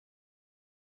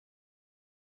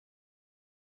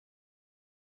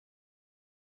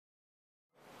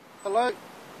Hello,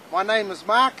 my name is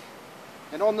Mark,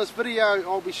 and on this video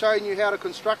I'll be showing you how to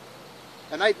construct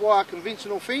an 8-wire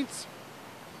conventional fence.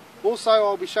 Also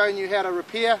I'll be showing you how to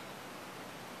repair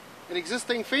an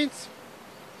existing fence,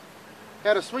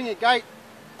 how to swing a gate,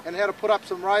 and how to put up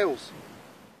some rails.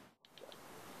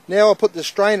 Now I'll put the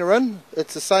strainer in.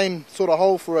 It's the same sort of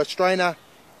hole for a strainer,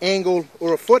 angle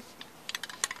or a foot.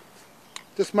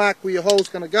 Just mark where your hole's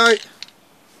going to go.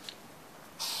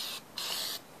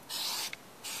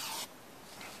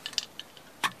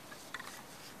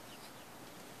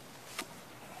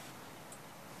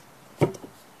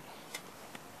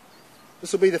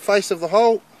 This will be the face of the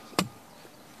hole.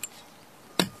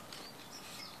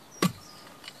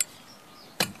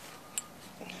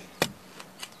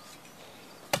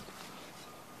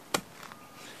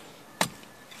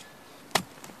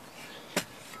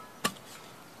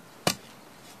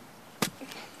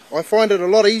 I find it a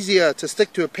lot easier to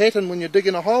stick to a pattern when you're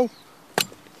digging a hole.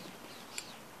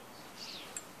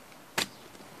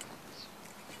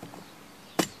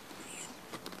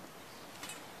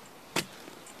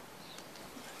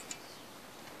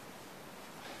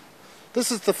 This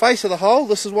is the face of the hole.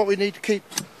 This is what we need to keep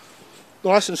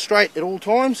nice and straight at all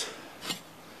times.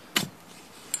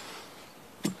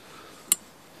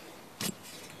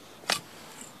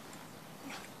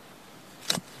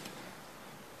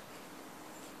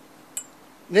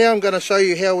 Now I'm going to show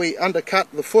you how we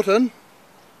undercut the foot in.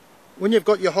 When you've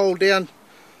got your hole down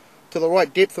to the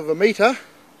right depth of 1 metre,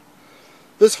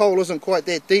 this hole isn't quite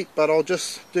that deep, but I'll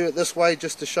just do it this way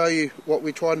just to show you what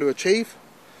we're trying to achieve.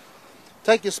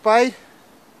 Take your spade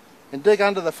and dig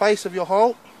under the face of your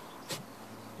hole.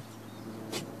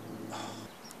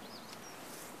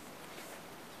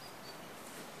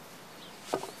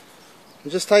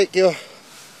 And just take your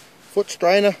foot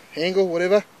strainer, angle,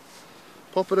 whatever,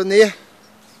 pop it in there.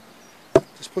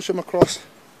 Just push them across.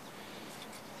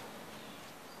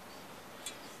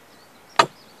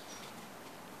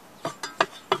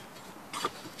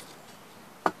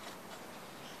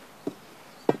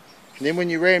 And then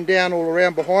when you ram down all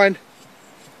around behind,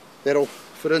 that'll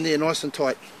fit in there nice and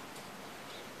tight.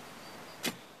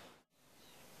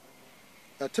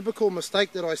 A typical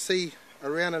mistake that I see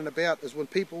around and about is when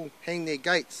people hang their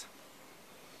gates.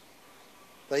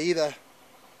 They either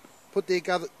put their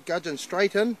gudgeon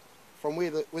straight in from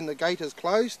when the gate is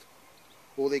closed,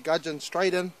 or their gudgeon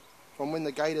straight in from when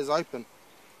the gate is open.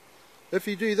 If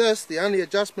you do this, the only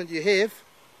adjustment you have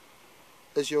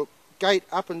is your gate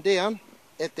up and down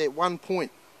at that one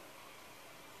point.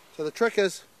 So the trick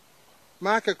is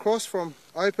mark across from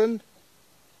open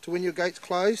to when your gate's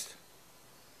closed,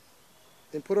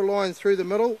 then put a line through the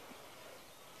middle,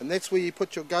 and that's where you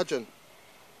put your gudgeon.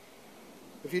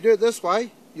 If you do it this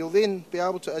way, you'll then be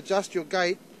able to adjust your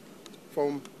gate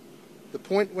from the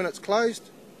point when it's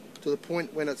closed to the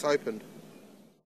point when it's opened.